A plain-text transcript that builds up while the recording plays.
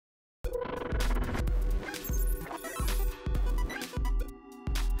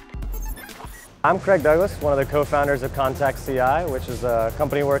I'm Craig Douglas, one of the co-founders of Contact CI, which is a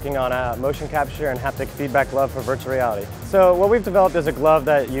company working on motion capture and haptic feedback glove for virtual reality. So what we've developed is a glove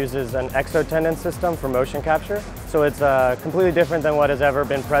that uses an exotendon system for motion capture. So it's completely different than what has ever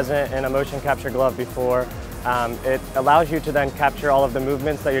been present in a motion capture glove before. It allows you to then capture all of the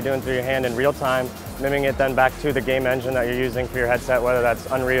movements that you're doing through your hand in real time, mimicking it then back to the game engine that you're using for your headset, whether that's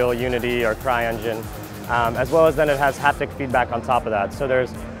Unreal, Unity, or CryEngine. As well as then it has haptic feedback on top of that. So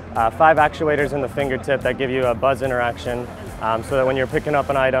there's 5 actuators in the fingertip that give you a buzz interaction so that when you're picking up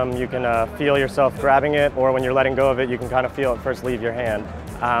an item you can feel yourself grabbing it, or when you're letting go of it you can kind of feel it first leave your hand.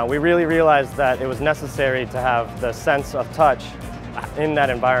 We really realized that it was necessary to have the sense of touch in that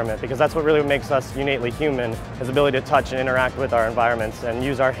environment, because that's what really makes us innately human, is the ability to touch and interact with our environments and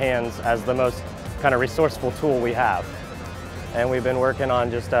use our hands as the most kind of resourceful tool we have. And we've been working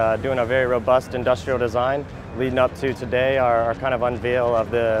on just doing a very robust industrial design leading up to today, our kind of unveil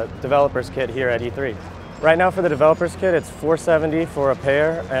of the developers kit here at E3. Right now for the developers kit, it's $470 for a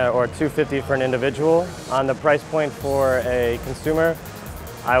pair or $250 for an individual. On the price point for a consumer,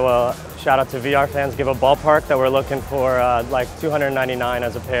 I will, shout out to VR fans, give a ballpark that we're looking for like $299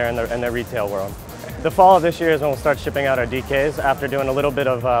 as a pair in the retail world. The fall of this year is when we'll start shipping out our DKs after doing a little bit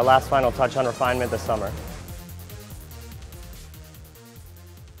of last final touch on refinement this summer.